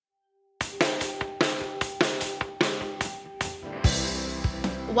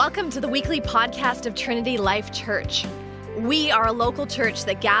Welcome to the weekly podcast of Trinity Life Church. We are a local church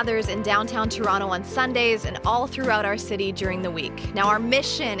that gathers in downtown Toronto on Sundays and all throughout our city during the week. Now, our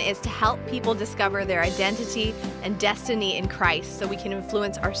mission is to help people discover their identity and destiny in Christ so we can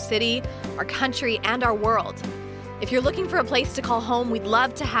influence our city, our country, and our world. If you're looking for a place to call home, we'd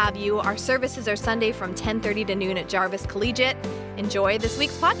love to have you. Our services are Sunday from 10:30 to noon at Jarvis Collegiate. Enjoy this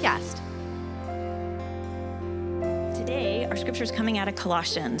week's podcast. Today, our scripture is coming out of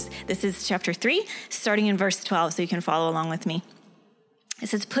Colossians. This is chapter 3, starting in verse 12, so you can follow along with me. It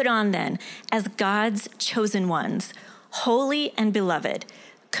says, "Put on then, as God's chosen ones, holy and beloved,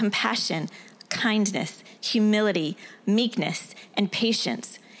 compassion, kindness, humility, meekness, and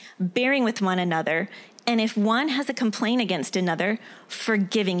patience, bearing with one another, and if one has a complaint against another,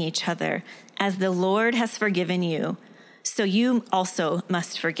 forgiving each other, as the Lord has forgiven you, so you also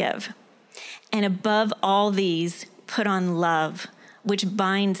must forgive. And above all these, put on love, which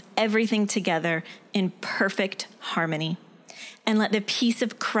binds everything together in perfect harmony. And let the peace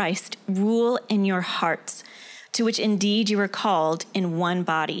of Christ rule in your hearts, to which indeed you are called in one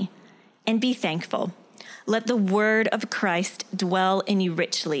body. And be thankful. Let the word of Christ dwell in you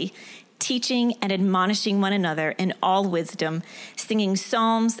richly, teaching and admonishing one another in all wisdom, singing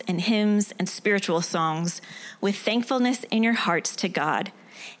psalms and hymns and spiritual songs, with thankfulness in your hearts to God.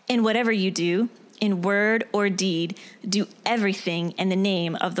 In whatever you do, in word or deed, do everything in the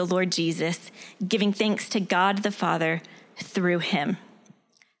name of the Lord Jesus, giving thanks to God the Father through him."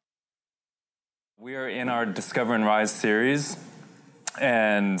 We are in our Discover and Rise series,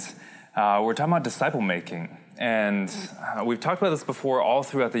 and we're talking about disciple making. And we've talked about this before all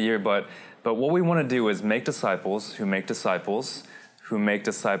throughout the year, but what we want to do is make disciples who make disciples who make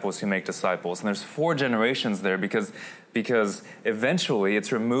disciples who make disciples. And there's 4 generations there because eventually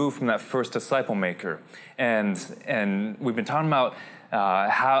it's removed from that first disciple maker. And we've been talking about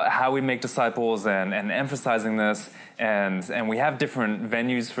how we make disciples and emphasizing this. And we have different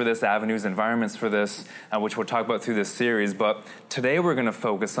venues for this, avenues, environments for this, which we'll talk about through this series. But today we're going to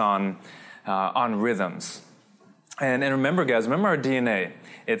focus on rhythms. And remember, guys, remember our DNA.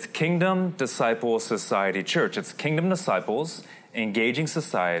 It's Kingdom, Disciple, Society, Church. It's Kingdom disciples, engaging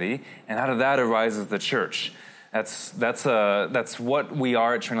society, and out of that arises the church. That's what we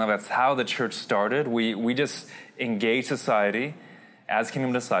are at Trinity Life. That's how the church started. We just engage society as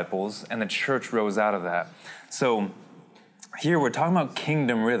Kingdom disciples, and the church rose out of that. So here we're talking about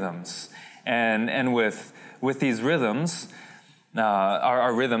kingdom rhythms, and with these rhythms,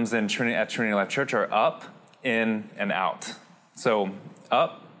 our rhythms at Trinity Life Church are up, in, and out. So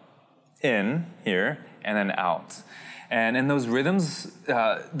up, in here, and then out. And in those rhythms,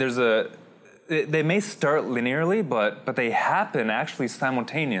 they may start linearly, but they happen actually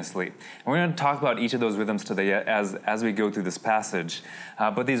simultaneously. And we're going to talk about each of those rhythms today as we go through this passage.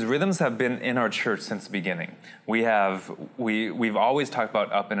 But these rhythms have been in our church since the beginning. We've always talked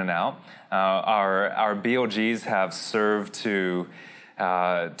about up in and out. Our BLGs have served to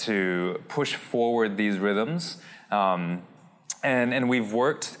push forward these rhythms, and we've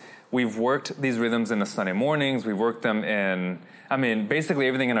worked these rhythms in the Sunday mornings. We've worked them in, basically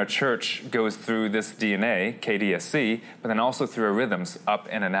everything in our church goes through this DNA, KDSC, but then also through our rhythms, up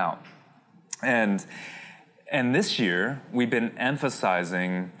in and out. And this year, we've been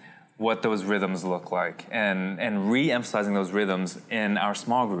emphasizing what those rhythms look like and re-emphasizing those rhythms in our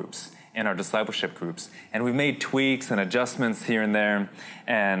small groups, in our discipleship groups. And we've made tweaks and adjustments here and there,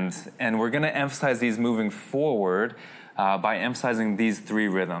 and we're going to emphasize these moving forward by emphasizing these 3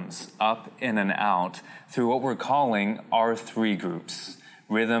 rhythms, up, in, and out, through what we're calling our 3 groups,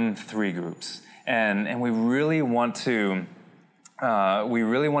 rhythm 3 groups. And we really want to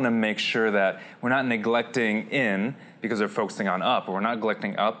make sure that we're not neglecting in because they're focusing on up, or we're not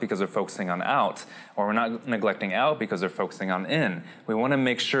neglecting up because they're focusing on out, or we're not neglecting out because they're focusing on in. We want to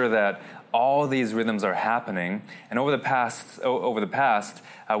make sure that all these rhythms are happening. And over the past,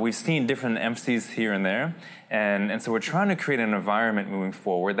 we've seen different emphases here and there. And so we're trying to create an environment moving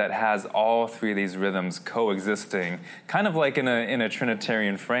forward that has all 3 of these rhythms coexisting, kind of like in a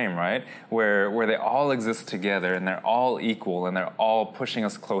Trinitarian frame, right? Where they all exist together and they're all equal and they're all pushing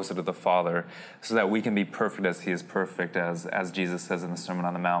us closer to the Father so that we can be perfect as he is perfect, as Jesus says in the Sermon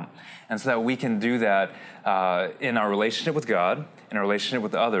on the Mount. And so that we can do that in our relationship with God, in our relationship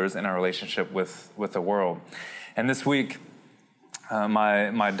with others, in our relationship with the world. And this week,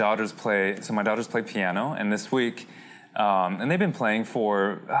 my daughters play piano, and this week, and they've been playing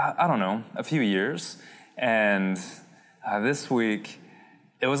for, a few years. And this week,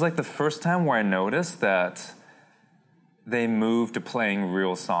 it was like the first time where I noticed that they move to playing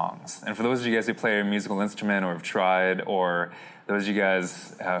real songs. And for those of you guys who play a musical instrument or have tried, or those of you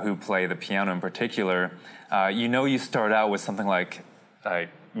guys who play the piano in particular, you start out with something like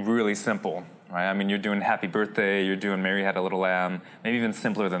really simple, right? I mean, you're doing Happy Birthday, you're doing Mary Had a Little Lamb, maybe even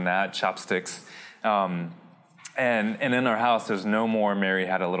simpler than that, Chopsticks. And in our house, there's no more Mary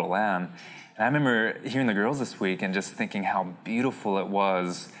Had a Little Lamb. And I remember hearing the girls this week and just thinking how beautiful it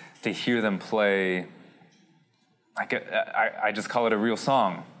was to hear them play, I just call it a real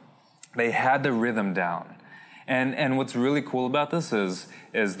song. They had the rhythm down. And what's really cool about this is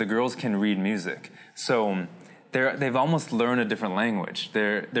the girls can read music. So they've almost learned a different language.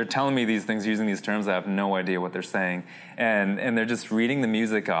 They're telling me these things using these terms. I have no idea what they're saying. And they're just reading the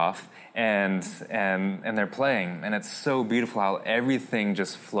music off and they're playing. And it's so beautiful how everything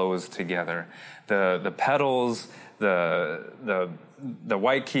just flows together. The pedals, the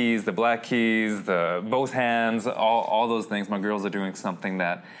white keys, the black keys, the both hands, all those things. My girls are doing something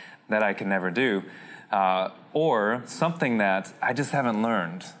that I could never do. Or something that I just haven't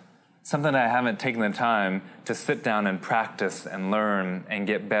learned. Something that I haven't taken the time to sit down and practice and learn and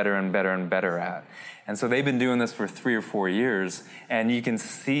get better and better and better at. And so they've been doing this for 3 or 4 years, and you can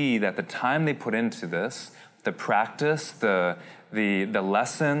see that the time they put into this, the practice, the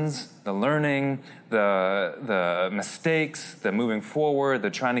lessons, the learning, the mistakes, the moving forward, the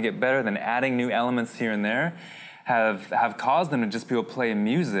trying to get better, then adding new elements here and there, have caused them to just be able to play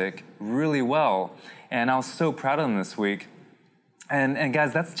music really well. And I was so proud of them this week. And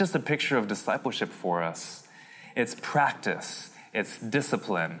guys, that's just a picture of discipleship for us. It's practice, it's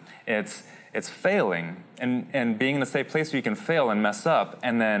discipline, it's failing and being in a safe place where you can fail and mess up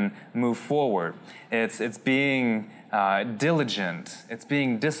and then move forward. It's being diligent, it's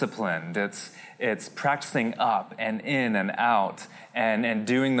being disciplined, it's practicing up and in and out and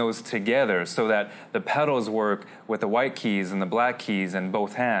doing those together so that the pedals work with the white keys and the black keys in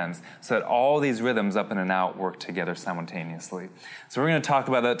both hands, so that all these rhythms up in and out work together simultaneously. So we're going to talk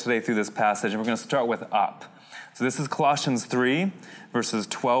about that today through this passage, and we're going to start with up. So this is Colossians 3, verses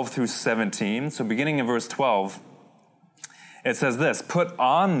 12 through 17. So beginning in verse 12, it says this: "Put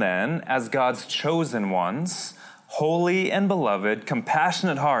on then, as God's chosen ones, holy and beloved,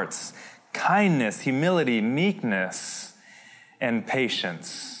 compassionate hearts, kindness, humility, meekness, and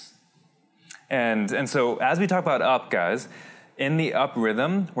patience." And so as we talk about up, guys, in the up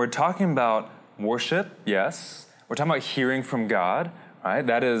rhythm, we're talking about worship, yes. We're talking about hearing from God, right?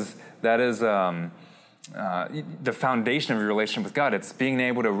 That is the foundation of your relationship with God. It's being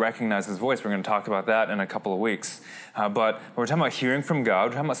able to recognize His voice. We're going to talk about that in a couple of weeks. But we're talking about hearing from God.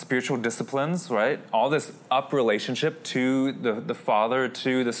 We're talking about spiritual disciplines, right? All this up relationship to the Father,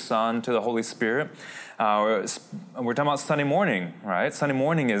 to the Son, to the Holy Spirit. We're talking about Sunday morning, right? Sunday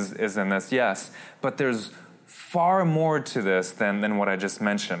morning is in this, yes. But there's far more to this than what I just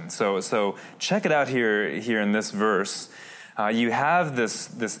mentioned. So check it out here in this verse. You have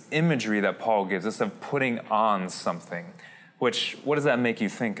this imagery that Paul gives us of putting on something, which, what does that make you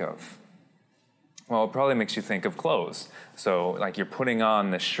think of? Well, it probably makes you think of clothes. So, like, you're putting on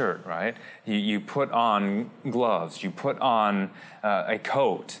this shirt, right? You put on gloves. You put on a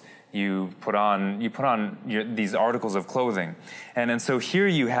coat. You put on these articles of clothing. And so here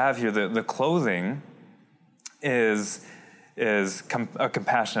you have the clothing is a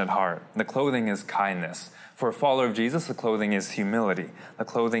compassionate heart. The clothing is kindness. For a follower of Jesus, the clothing is humility. The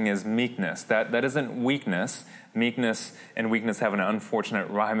clothing is meekness. That isn't weakness. Meekness and weakness have an unfortunate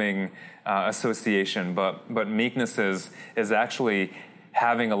rhyming association, but meekness is actually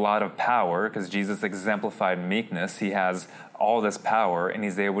having a lot of power, because Jesus exemplified meekness. He has all this power, and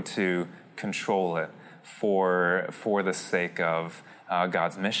He's able to control it for the sake of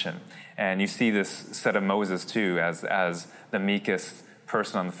God's mission. And you see this said of Moses too, as the meekest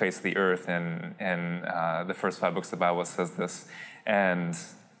person on the face of the earth, and the first 5 books of the Bible says this, and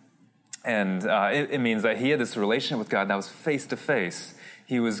it means that he had this relationship with God that was face to face.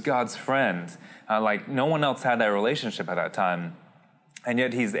 He was God's friend, like no one else had that relationship at that time, and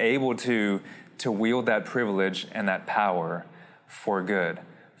yet he's able to wield that privilege and that power for good,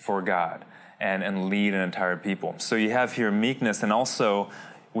 for God, and lead an entire people. So you have here meekness, and also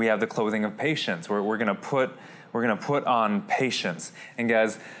we have the clothing of patience. We're going to put on patience. And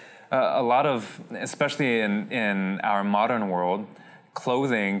guys, a lot of, especially in our modern world,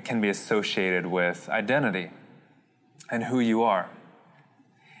 clothing can be associated with identity and who you are.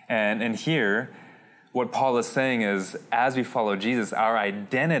 And here, what Paul is saying is, as we follow Jesus, our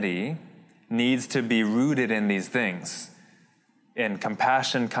identity needs to be rooted in these things. in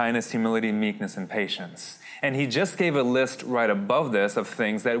compassion, kindness, humility, meekness, and patience. And he just gave a list right above this of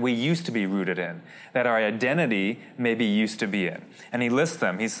things that we used to be rooted in, that our identity maybe used to be in. And he lists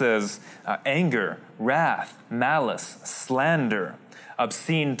them. He says, anger, wrath, malice, slander,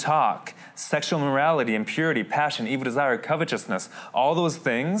 obscene talk, sexual immorality, impurity, passion, evil desire, covetousness, all those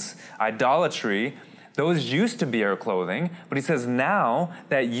things, idolatry, those used to be our clothing. But he says now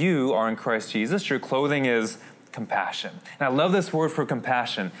that you are in Christ Jesus, your clothing is compassion. And I love this word for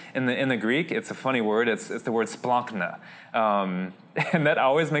compassion. In the Greek, it's a funny word. It's the word splankna. And that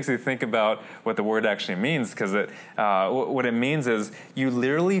always makes me think about what the word actually means, because what it means is you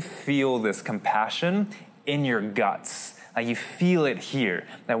literally feel this compassion in your guts. Like you feel it here.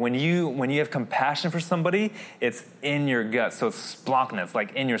 That when you have compassion for somebody, it's in your guts. So it's splankna. It's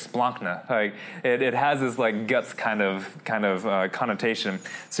like in your splankna. Like it has this like guts kind of connotation.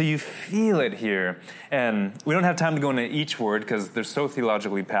 So you feel it here. And we don't have time to go into each word because they're so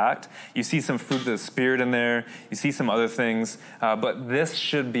theologically packed. You see some fruit of the Spirit in there. You see some other things. But this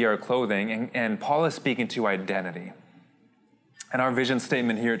should be our clothing. And Paul is speaking to identity. And our vision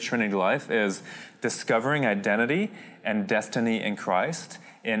statement here at Trinity Life is discovering identity and destiny in Christ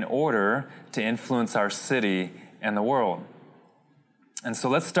in order to influence our city and the world. And so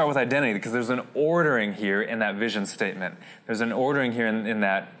let's start with identity, because there's an ordering here in that vision statement. There's an ordering here in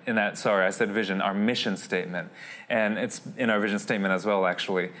that, sorry, I said vision, our mission statement. And it's in our vision statement as well,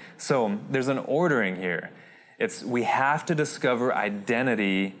 actually. So there's an ordering here. We have to discover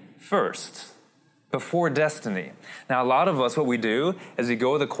identity first, before destiny. Now, a lot of us, what we do is we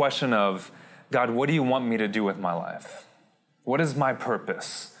go with the question of, God, what do you want me to do with my life? What is my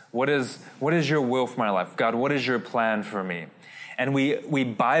purpose? What is your will for my life? God, what is your plan for me? And we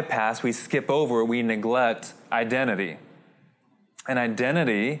bypass, we skip over, we neglect identity. And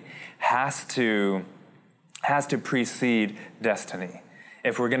identity has to precede destiny.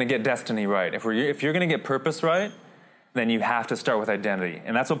 If we're going to get destiny right, if you're going to get purpose right, then you have to start with identity.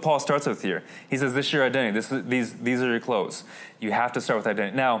 And that's what Paul starts with here. He says, this is your identity. These are your clothes. You have to start with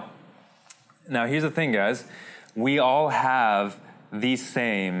identity. Now here's the thing, guys. We all have the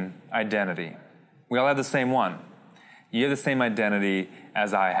same identity. We all have the same one. You have the same identity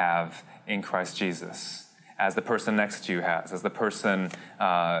as I have in Christ Jesus, as the person next to you has, as the person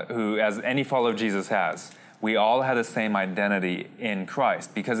as any follower of Jesus has. We all have the same identity in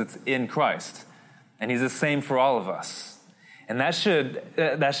Christ because it's in Christ. And he's the same for all of us. And that should,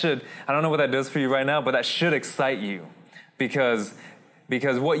 I don't know what that does for you right now, but that should excite you. Because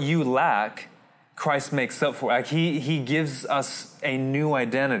what you lack, Christ makes up for. Like he gives us a new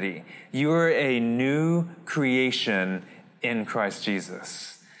identity. You're a new creation in Christ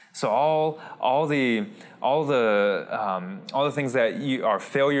Jesus. So all the things that are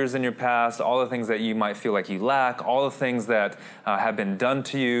failures in your past, all the things that you might feel like you lack, all the things that have been done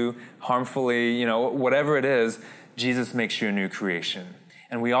to you harmfully, whatever it is, Jesus makes you a new creation.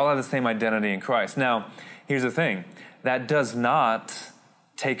 And we all have the same identity in Christ. Now, here's the thing. That does not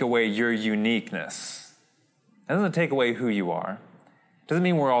take away your uniqueness. It doesn't take away who you are. It doesn't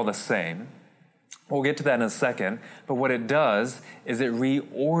mean we're all the same. We'll get to that in a second. But what it does is it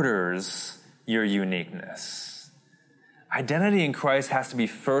reorders your uniqueness. Identity in Christ has to be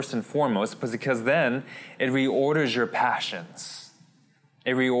first and foremost, because then it reorders your passions.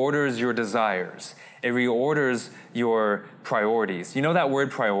 It reorders your desires. It reorders your priorities. You know that word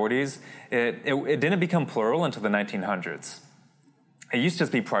priorities? It didn't become plural until the 1900s. It used to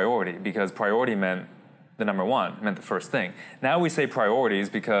just be priority because priority meant the number one, meant the first thing. Now we say priorities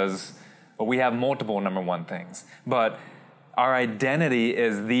because we have multiple number one things. But our identity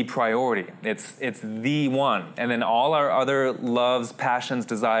is the priority. It's the one. And then all our other loves, passions,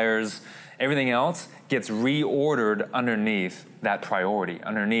 desires, everything else gets reordered underneath that priority,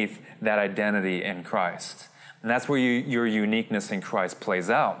 underneath that identity in Christ. And that's where your uniqueness in Christ plays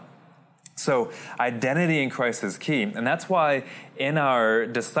out. So identity in Christ is key. And that's why in our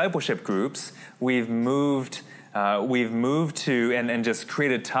discipleship groups, we've moved to and just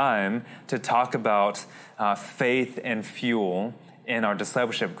created time to talk about faith and fuel in our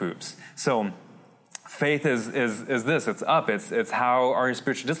discipleship groups. So faith is this. It's up. It's how are your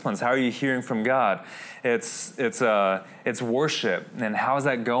spiritual disciplines? How are you hearing from God? It's worship, and how is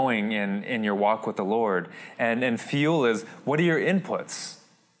that going in your walk with the Lord? And fuel is, what are your inputs?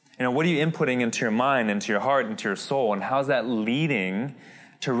 What are you inputting into your mind, into your heart, into your soul, and how's that leading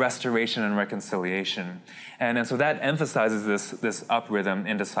to restoration and reconciliation? And so that emphasizes this up rhythm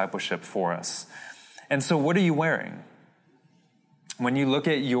in discipleship for us. And so what are you wearing? When you look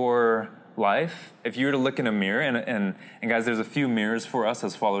at your life, if you were to look in a mirror, and guys, there's a few mirrors for us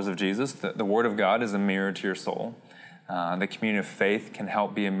as followers of Jesus. The Word of God is a mirror to your soul. The community of faith can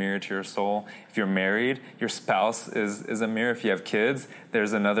help be a mirror to your soul. If you're married, your spouse is a mirror. If you have kids,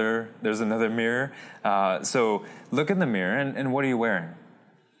 there's another mirror. So look in the mirror, and what are you wearing?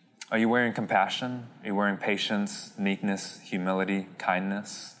 Are you wearing compassion? Are you wearing patience, meekness, humility,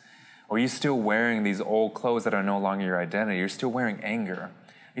 kindness? Or are you still wearing these old clothes that are no longer your identity? You're still wearing anger.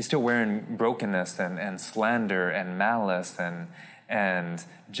 You're still wearing brokenness and slander and malice and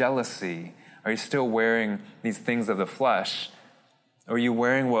jealousy. Are you still wearing these things of the flesh? Or are you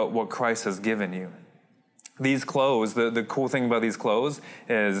wearing what Christ has given you? These clothes, the cool thing about these clothes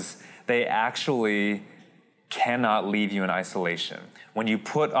is they actually cannot leave you in isolation. When you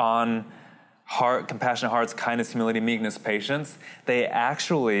put on compassionate hearts, kindness, humility, meekness, patience, they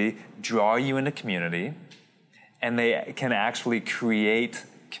actually draw you into community, and they can actually create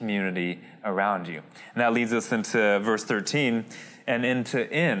community around you. And that leads us into verse 13 and into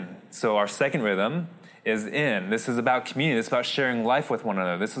in. So our second rhythm is in. This is about community. This is about sharing life with one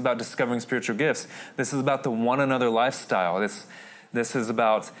another. This is about discovering spiritual gifts. This is about the one another lifestyle. This is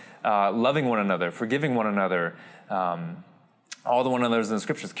about loving one another, forgiving one another, all the one another's in the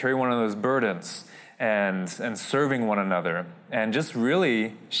scriptures, carry one another's burdens, and serving one another, and just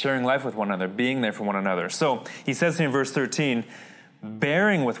really sharing life with one another, being there for one another. So he says here in verse 13,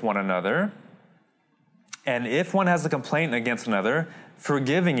 bearing with one another, and if one has a complaint against another,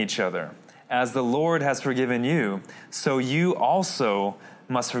 forgiving each other. As the Lord has forgiven you, so you also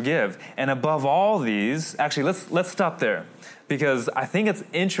must forgive. And above all these, actually, let's stop there, because I think it's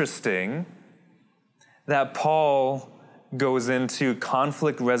interesting that Paul goes into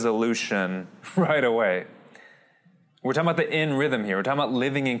conflict resolution right away. We're talking about the in rhythm here. We're talking about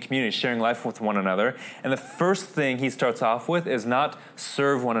living in community, sharing life with one another. And the first thing he starts off with is not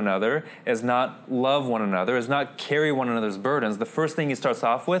serve one another, is not love one another, is not carry one another's burdens. The first thing he starts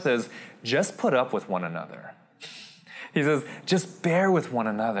off with is just put up with one another. He says, just bear with one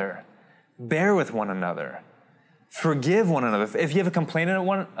another. Bear with one another. Forgive one another. If you have a complaint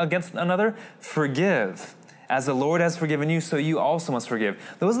against another, forgive. As the Lord has forgiven you, so you also must forgive.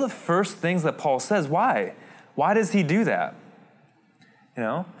 Those are the first things that Paul says. Why? Why does he do that? You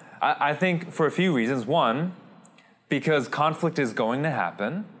know, I think for a few reasons. One, because conflict is going to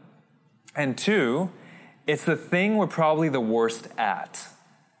happen. And two, it's the thing we're probably the worst at,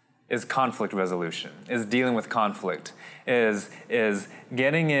 is conflict resolution, is dealing with conflict, is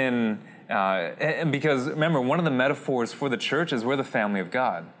getting in, and because remember, one of the metaphors for the church is we're the family of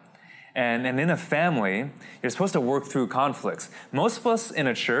God. And in a family, you're supposed to work through conflicts. Most of us in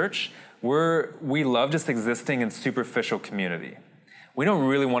a church, we love just existing in superficial community. We don't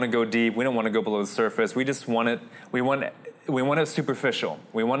really want to go deep. We don't want to go below the surface. We just want it. We want it superficial.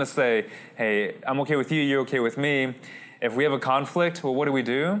 We want to say, hey, I'm okay with you. You're okay with me. If we have a conflict, well, what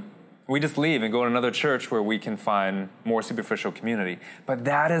do? We just leave and go to another church where we can find more superficial community. But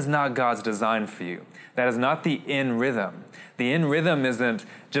that is not God's design for you. That is not the in rhythm. The in rhythm isn't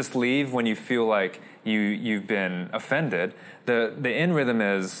just leave when you feel like you've been offended. The in rhythm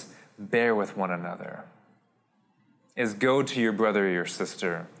is bear with one another, is go to your brother or your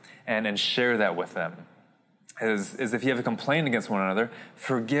sister and share that with them. Is if you have a complaint against one another,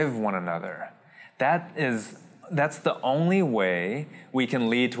 forgive one another. That's the only way we can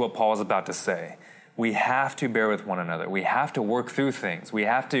lead to what Paul is about to say. We have to bear with one another. We have to work through things. We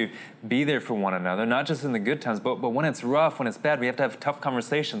have to be there for one another, not just in the good times, but when it's rough, when it's bad, we have to have tough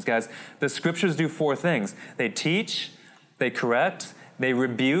conversations. Guys, the scriptures do 4 things. They teach, they correct, they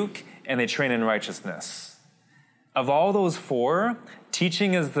rebuke, and they train in righteousness. Of all those 4,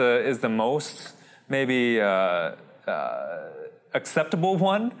 teaching is the most maybe acceptable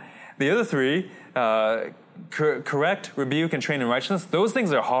one. The other 3, correct, rebuke, and train in righteousness, those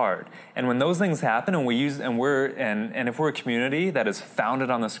things are hard. And when those things happen, and if we're a community that is founded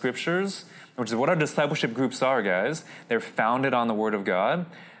on the scriptures, which is what our discipleship groups are, guys, they're founded on the Word of God,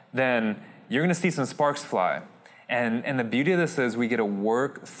 then you're going to see some sparks fly. And the beauty of this is we get to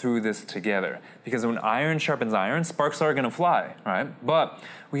work through this together. Because when iron sharpens iron, sparks are going to fly, right? But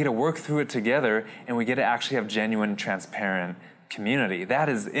we get to work through it together, and we get to actually have genuine, transparent community. That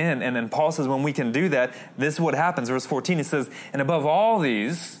is in. And then Paul says when we can do that, this is what happens. Verse 14, he says, and above all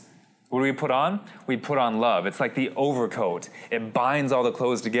these, what do we put on? We put on love. It's like the overcoat. It binds all the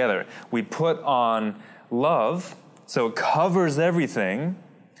clothes together. We put on love, so it covers everything.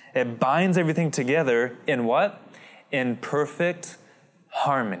 It binds everything together in what? In perfect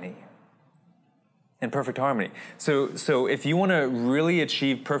harmony. In perfect harmony. So if you want to really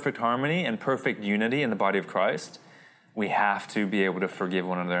achieve perfect harmony and perfect unity in the body of Christ, we have to be able to forgive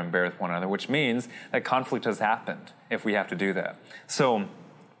one another and bear with one another, which means that conflict has happened if we have to do that. So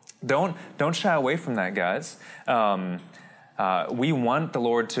Don't shy away from that, guys. We want the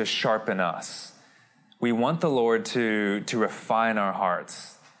Lord to sharpen us. We want the Lord to refine our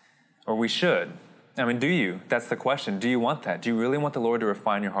hearts, or we should. I mean, do you? That's the question. Do you want that? Do you really want the Lord to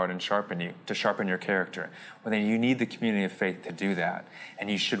refine your heart and sharpen you, to sharpen your character? Well, then you need the community of faith to do that, and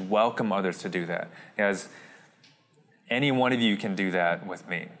you should welcome others to do that. Guys, any one of you can do that with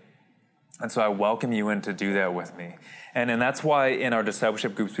me. And so I welcome you in to do that with me. And that's why in our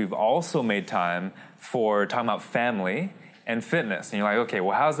discipleship groups, we've also made time for talking about family and fitness. And you're like, okay,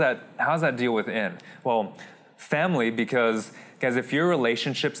 well, how's that deal within? Well, family, because guys, if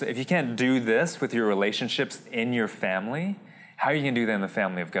you can't do this with your relationships in your family, how are you going to do that in the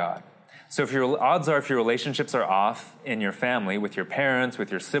family of God? So if your relationships are off in your family, with your parents,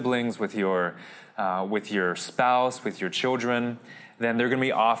 with your siblings, with your spouse, with your children, then they're going to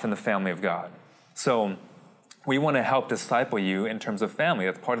be off in the family of God. So we want to help disciple you in terms of family.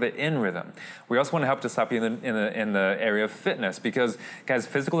 That's part of the in rhythm. We also want to help disciple you in the area of fitness because, guys,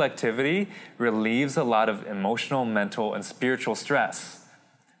 physical activity relieves a lot of emotional, mental, and spiritual stress.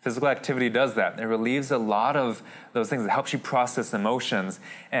 Physical activity does that. It relieves a lot of those things. It helps you process emotions.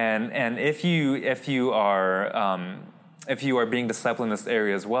 And if you are being discipled in this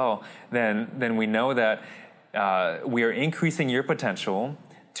area as well, then we know that we are increasing your potential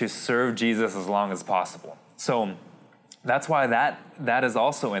to serve Jesus as long as possible. So that's why that is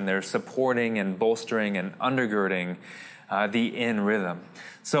also in there, supporting and bolstering and undergirding the in rhythm.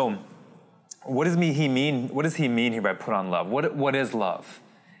 So what does he mean here by put on love? What is love?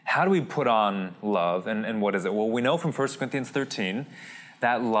 How do we put on love, and what is it? Well, we know from 1 Corinthians 13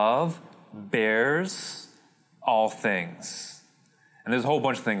 that love bears all things. And there's a whole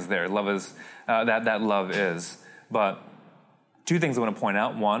bunch of things there. Love is that love is. But two things I want to point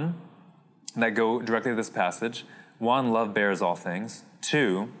out. One, that go directly to this passage. One, love bears all things.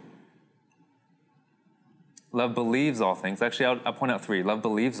 Two, love believes all things. Actually, I'll point out three. Love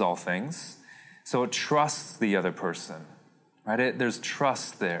believes all things. So it trusts the other person, right? There's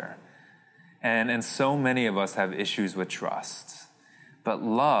trust there. And so many of us have issues with trust. But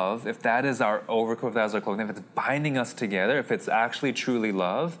love, if that is our overcoat, if that is our clothing, if it's binding us together, if it's actually truly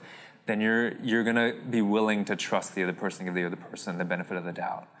love, then you're going to be willing to trust the other person, give the other person the benefit of the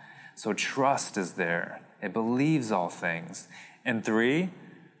doubt. So trust is there. It believes all things. And three,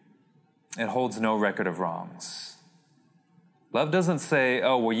 it holds no record of wrongs. Love doesn't say,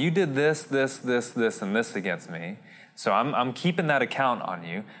 oh, well, you did this, and this against me, so I'm keeping that account on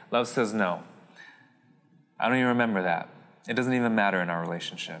you. Love says, no, I don't even remember that. It doesn't even matter in our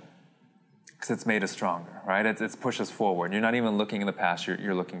relationship because it's made us stronger, right? It's pushed us forward. You're not even looking in the past,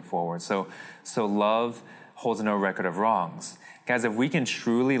 you're looking forward. So love holds no record of wrongs. Guys, if we can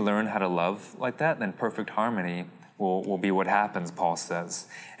truly learn how to love like that, then perfect harmony will be what happens, Paul says.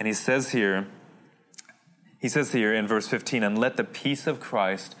 And he says here in verse 15, and let the peace of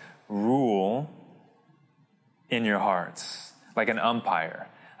Christ rule in your hearts, like an umpire.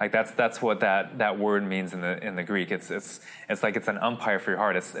 Like that's what that word means in the Greek. It's like it's an umpire for your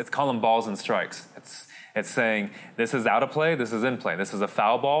heart. It's calling balls and strikes. It's saying this is out of play, this is in play. This is a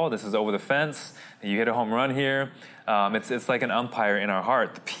foul ball, this is over the fence. You hit a home run here. It's like an umpire in our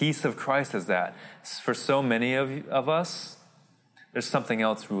heart. The peace of Christ is that. For so many of us, there's something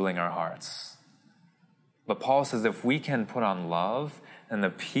else ruling our hearts. But Paul says if we can put on love, then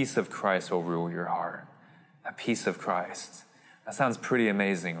the peace of Christ will rule your heart. The peace of Christ. That sounds pretty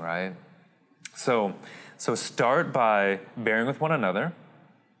amazing, right? So start by bearing with one another.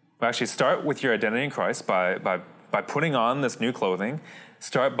 Well, actually, start with your identity in Christ by putting on this new clothing.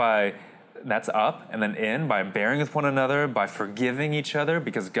 Start by, that's up, and then in, by bearing with one another, by forgiving each other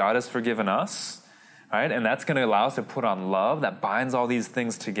because God has forgiven us, right? And that's going to allow us to put on love that binds all these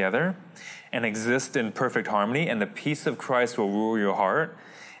things together and exist in perfect harmony, and the peace of Christ will rule your heart.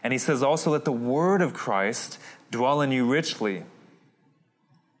 And he says also, let the word of Christ dwell in you richly,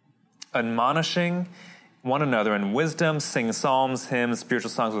 admonishing one another in wisdom, sing psalms, hymns, spiritual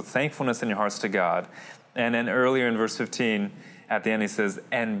songs with thankfulness in your hearts to God. And then earlier in verse 15, at the end, he says,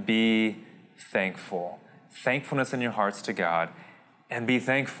 and be thankful. Thankfulness in your hearts to God, and be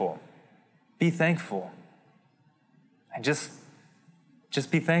thankful. Be thankful. And just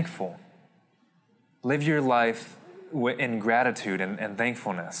be thankful. Live your life in gratitude and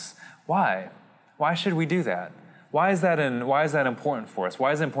thankfulness. Why? Why should we do that? Why is that important for us?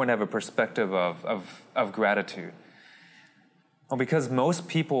 Why is it important to have a perspective of gratitude? Well, because most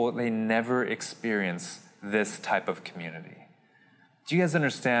people, they never experience this type of community. Do you guys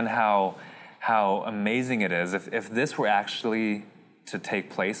understand how amazing it is if this were actually to take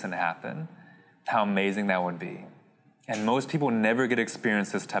place and happen? How amazing that would be. And most people never get to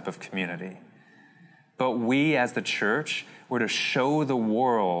experience this type of community. But we as the church were to show the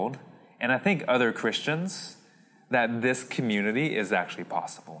world, and I think other Christians, that this community is actually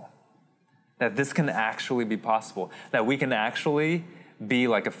possible. That this can actually be possible. That we can actually be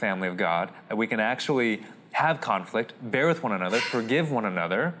like a family of God. That we can actually have conflict, bear with one another, forgive one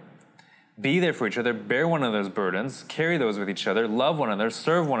another, be there for each other, bear one another's burdens, carry those with each other, love one another,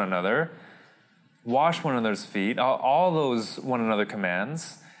 serve one another, wash one another's feet, all those one another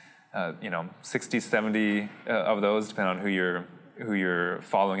commands, 60, 70 of those, depending on who you're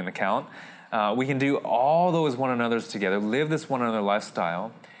following in the count. We can do all those one another's together, live this one another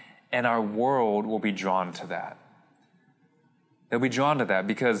lifestyle, and our world will be drawn to that. They'll be drawn to that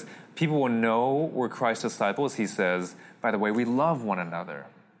because people will know we're Christ's disciples, he says, by the way we love one another.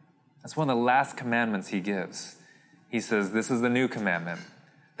 That's one of the last commandments he gives. He says, this is the new commandment,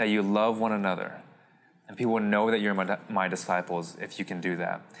 that you love one another. And people will know that you're my disciples if you can do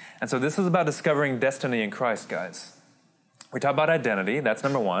that. And so this is about discovering destiny in Christ, guys. We talk about identity, that's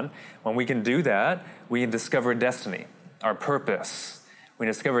number one. When we can do that, we can discover destiny, our purpose. We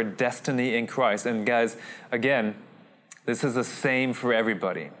discover destiny in Christ. And guys, again, this is the same for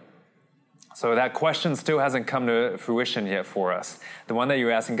everybody. So that question still hasn't come to fruition yet for us. The one that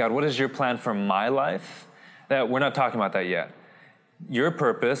you're asking, God, what is your plan for my life? That we're not talking about that yet. Your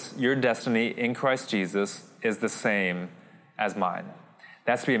purpose, your destiny in Christ Jesus is the same as mine.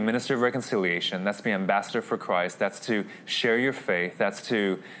 That's to be a minister of reconciliation. That's to be an ambassador for Christ. That's to share your faith. That's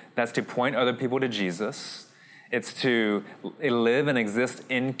to point other people to Jesus. It's to live and exist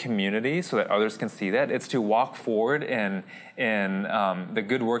in community so that others can see that. It's to walk forward in the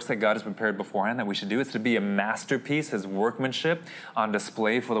good works that God has prepared beforehand that we should do. It's to be a masterpiece, his workmanship on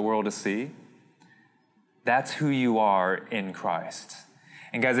display for the world to see. That's who you are in Christ.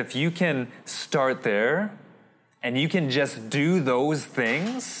 And guys, if you can start there and you can just do those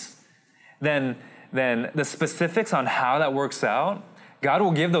things, then the specifics on how that works out, God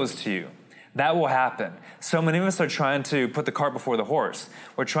will give those to you. That will happen. So many of us are trying to put the cart before the horse.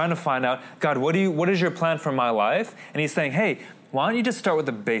 We're trying to find out, God, what is your plan for my life? And he's saying, hey, why don't you just start with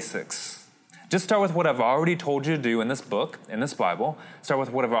the basics? Just start with what I've already told you to do in this book, in this Bible. Start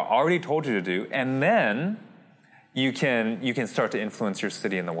with what I've already told you to do, and then you can start to influence your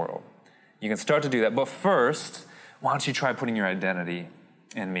city and the world. You can start to do that. But first, why don't you try putting your identity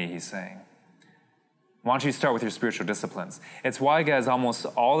in me, he's saying. Why don't you start with your spiritual disciplines? It's why, guys, almost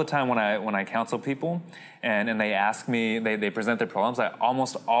all the time when I counsel people and they ask me, they present their problems, I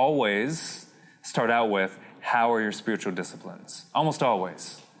almost always start out with, how are your spiritual disciplines? Almost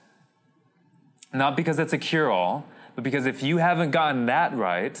always. Not because it's a cure-all, but because if you haven't gotten that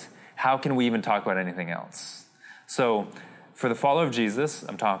right, how can we even talk about anything else? So for the follower of Jesus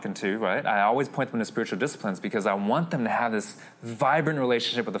I'm talking to, right, I always point them to spiritual disciplines because I want them to have this vibrant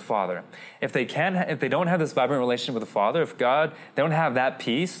relationship with the Father. If they don't have this vibrant relationship with the Father, if they don't have that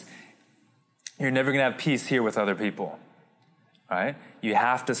peace, you're never going to have peace here with other people, right? You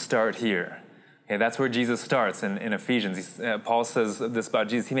have to start here. Okay, that's where Jesus starts in Ephesians. Paul says this about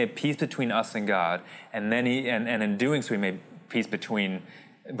Jesus. He made peace between us and God, and then and in doing so, he made peace between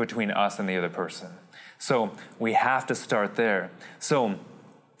us and the other person. So we have to start there. So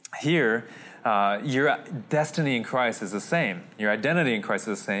here, your destiny in Christ is the same. Your identity in Christ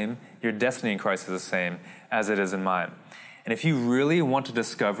is the same. Your destiny in Christ is the same as it is in mine. And if you really want to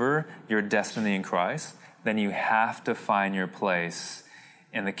discover your destiny in Christ, then you have to find your place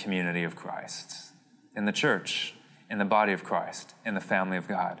in the community of Christ, in the church, in the body of Christ, in the family of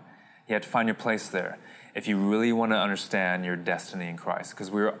God. You have to find your place there if you really want to understand your destiny in Christ,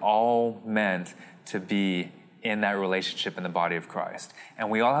 because we're all meant to be in that relationship in the body of Christ. And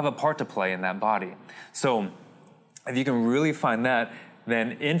we all have a part to play in that body. So if you can really find that,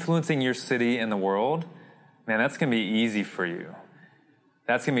 then influencing your city and the world, man, that's going to be easy for you.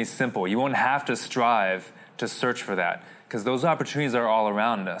 That's going to be simple. You won't have to strive to search for that because those opportunities are all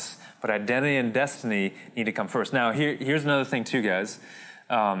around us. But identity and destiny need to come first. Now, here's another thing too, guys.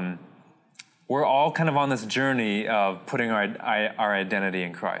 We're all kind of on this journey of putting our identity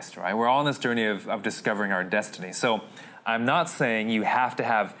in Christ, right? We're all on this journey of discovering our destiny. So I'm not saying you have to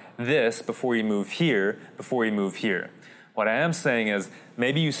have this before you move here, before you move here. What I am saying is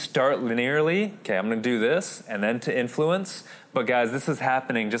maybe you start linearly. Okay, I'm going to do this and then to influence. But guys, this is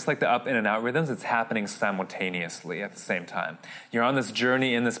happening just like the up, in, and out rhythms. It's happening simultaneously at the same time. You're on this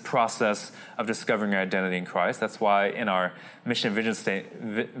journey in this process of discovering your identity in Christ. That's why in our mission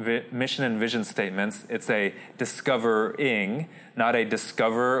and vision statements, it's a discovering, not a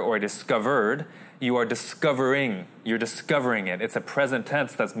discover or a discovered. you are discovering. You're discovering it. It's a present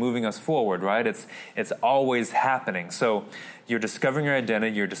tense that's moving us forward, right? It's always happening. So you're discovering your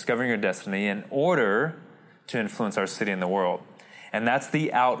identity, you're discovering your destiny in order to influence our city and the world. And that's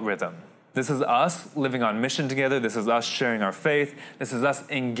the out rhythm. This is us living on mission together. This is us sharing our faith. This is us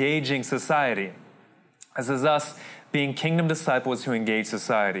engaging society. This is us being kingdom disciples who engage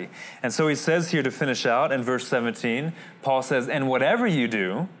society. And so he says here to finish out in verse 17, Paul says, and whatever you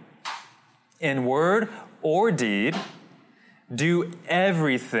do, in word or deed, do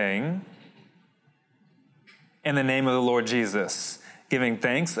everything in the name of the Lord Jesus, giving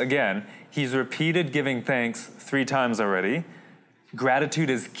thanks. Again, he's repeated giving thanks 3 times already. Gratitude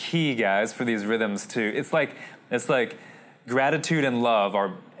is key, guys, for these rhythms too. It's like gratitude and love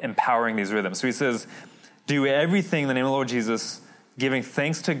are empowering these rhythms. So he says, do everything in the name of the Lord Jesus, giving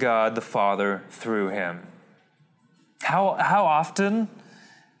thanks to God the Father through him. How often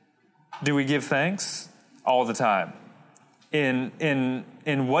do we give thanks? All the time. He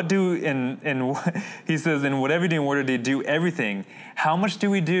says, in whatever you do in order to do everything. How much do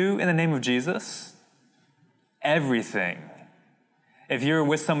we do in the name of Jesus? Everything. If you're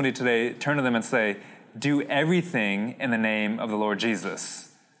with somebody today, turn to them and say, do everything in the name of the Lord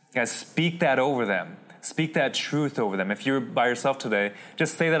Jesus. Guys, speak that over them. Speak that truth over them. If you're by yourself today,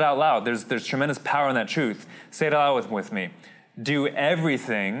 just say that out loud. There's tremendous power in that truth. Say it out loud with me. Do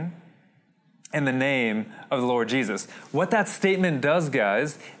everything in the name of the Lord Jesus. What that statement does,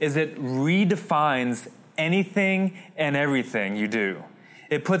 guys, is it redefines anything and everything you do.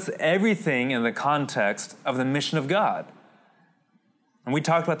 It puts everything in the context of the mission of God. And we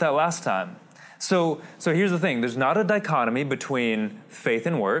talked about that last time. So here's the thing. There's not a dichotomy between faith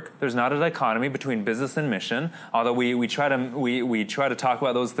and work. There's not a dichotomy between business and mission. Although we try to talk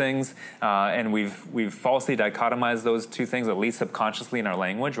about those things, and we've falsely dichotomized those two things, at least subconsciously in our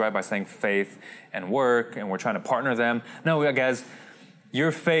language, right? By saying faith and work, and we're trying to partner them. No, guys,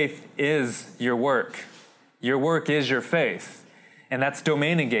 your faith is your work. Your work is your faith. And that's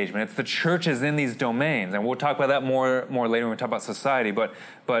domain engagement. It's the churches in these domains. And we'll talk about that more later when we talk about society. But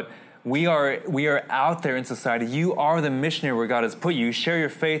we are out there in society. You are the missionary where God has put you. You share your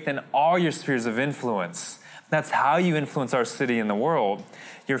faith in all your spheres of influence. That's how you influence our city and the world.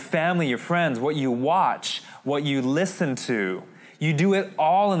 Your family, your friends, what you watch, what you listen to. You do it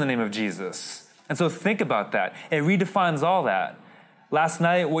all in the name of Jesus. And so think about that. It redefines all that. Last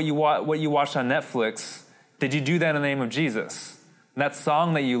night, what you watched on Netflix, did you do that in the name of Jesus? That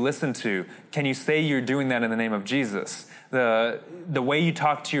song that you listen to, can you say you're doing that in the name of Jesus? The way you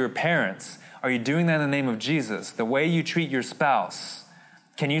talk to your parents, are you doing that in the name of Jesus? The way you treat your spouse,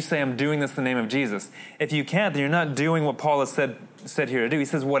 can you say, I'm doing this in the name of Jesus? If you can't, then you're not doing what Paul has said here to do. He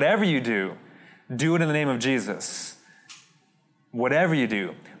says, whatever you do it in the name of Jesus. Whatever you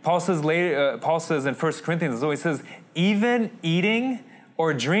do. Paul says in 1 Corinthians, he says, even eating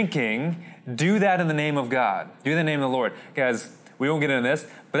or drinking, do that in the name of God. Do it in the name of the Lord. Guys, we won't get into this,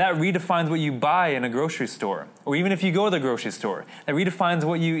 but that redefines what you buy in a grocery store. Or even if you go to the grocery store. That redefines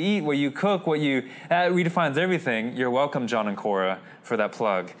what you eat, what you cook, that redefines everything. You're welcome, John and Cora, for that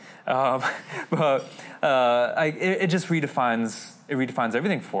plug. It just redefines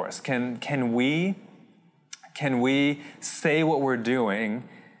everything for us. Can we say what we're doing,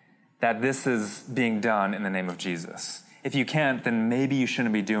 that this is being done in the name of Jesus? If you can't, then maybe you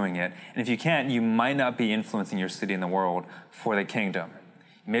shouldn't be doing it. And if you can't, you might not be influencing your city and the world for the kingdom.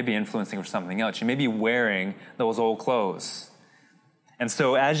 You may be influencing for something else. You may be wearing those old clothes. And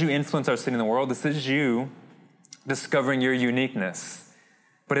so as you influence our city and the world, this is you discovering your uniqueness.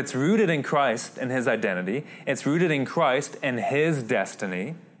 But it's rooted in Christ and his identity. It's rooted in Christ and his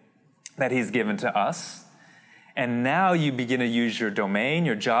destiny that he's given to us. And now you begin to use your domain,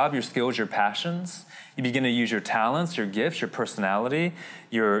 your job, your skills, your passions. You begin to use your talents, your gifts, your personality,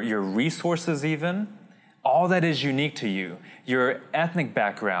 your resources even. All that is unique to you. Your ethnic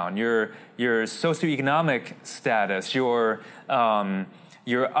background, your socioeconomic status, your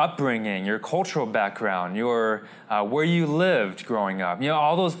upbringing, your cultural background, your where you lived growing up.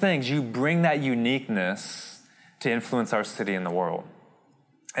 All those things, you bring that uniqueness to influence our city and the world.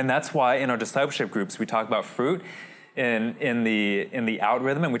 And that's why in our discipleship groups, we talk about fruit in the out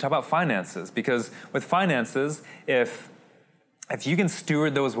rhythm, and we talk about finances. Because with finances, if you can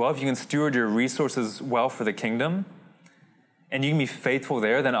steward those well, if you can steward your resources well for the kingdom, and you can be faithful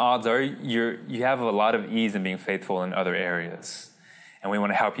there, then odds are you have a lot of ease in being faithful in other areas. And we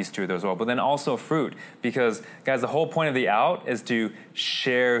want to help you steward those well. But then also fruit, because, guys, the whole point of the out is to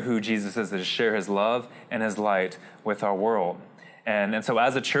share who Jesus is, to share his love and his light with our world. And so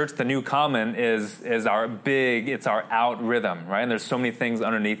as a church, the new common is our out rhythm, right? And there's so many things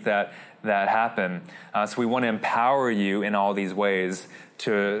underneath that that happen. So we want to empower you in all these ways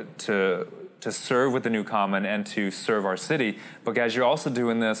to serve with the New Common and to serve our city. But guys, you're also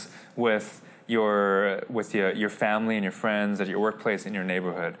doing this with your family and your friends at your workplace, in your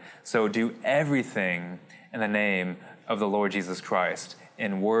neighborhood. So do everything in the name of the Lord Jesus Christ,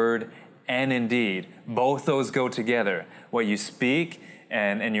 in word and in deed. Both those go together. What you speak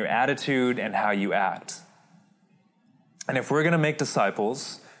and your attitude and how you act. And if we're going to make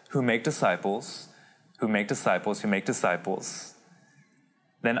disciples who make disciples, who make disciples, who make disciples,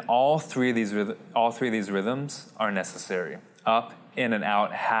 then all three of these rhythms are necessary. Up, in, and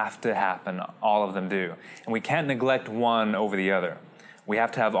out have to happen. All of them do. And we can't neglect one over the other. We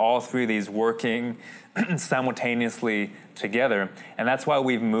have to have all three of these working simultaneously together. And that's why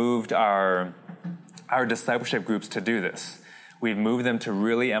we've moved our discipleship groups to do this. We've moved them to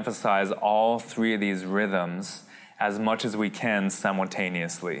really emphasize all three of these rhythms as much as we can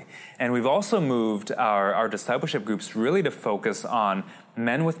simultaneously. And we've also moved our discipleship groups really to focus on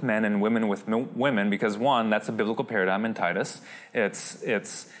men with men and women with women, because one, that's a biblical paradigm in Titus. It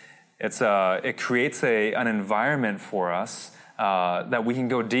creates an environment for us that we can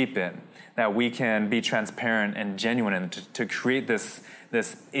go deep in, that we can be transparent and genuine, and to create this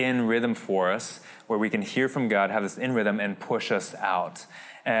in rhythm for us, where we can hear from God, have this in rhythm, and push us out.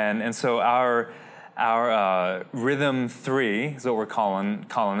 And so our Rhythm 3 is what we're calling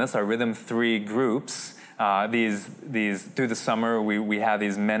this, our Rhythm 3 groups. These through the summer, we have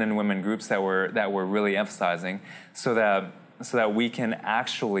these men and women groups that we're really emphasizing, so that we can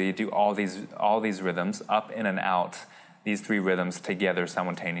actually do all these rhythms, up, in, and out, these three rhythms together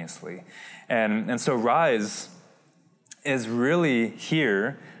simultaneously. And so Rise is really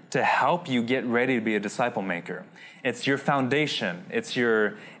here to help you get ready to be a disciple maker. It's your foundation. It's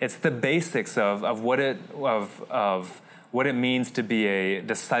the basics of what it means to be a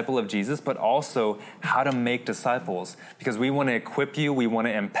disciple of Jesus, but also how to make disciples. Because we want to equip you, we want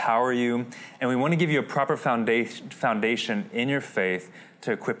to empower you, and we want to give you a proper foundation in your faith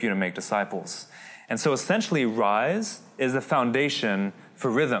to equip you to make disciples. And so essentially, Rise is the foundation for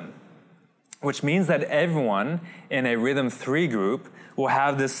Rhythm, which means that everyone in a Rhythm 3 group will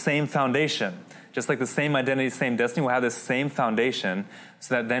have this same foundation. Just like the same identity, same destiny, we'll have this same foundation,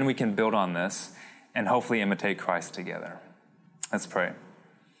 so that then we can build on this and hopefully imitate Christ together. Let's pray.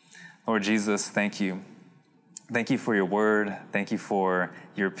 Lord Jesus, thank you. Thank you for your word. Thank you for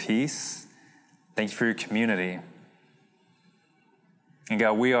your peace. Thank you for your community. And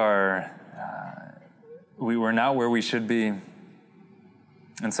God, we're not where we should be.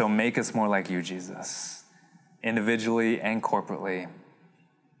 And so make us more like you, Jesus, individually and corporately,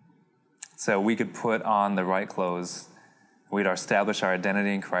 so we could put on the right clothes. We'd establish our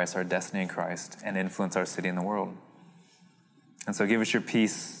identity in Christ, our destiny in Christ, and influence our city and the world. And so give us your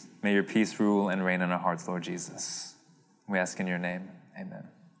peace. May your peace rule and reign in our hearts, Lord Jesus. We ask in your name. Amen.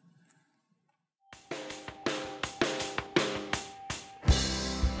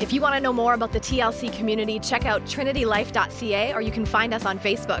 If you want to know more about the TLC community, check out trinitylife.ca, or you can find us on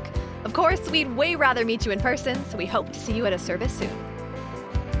Facebook. Of course, we'd way rather meet you in person, so we hope to see you at a service soon.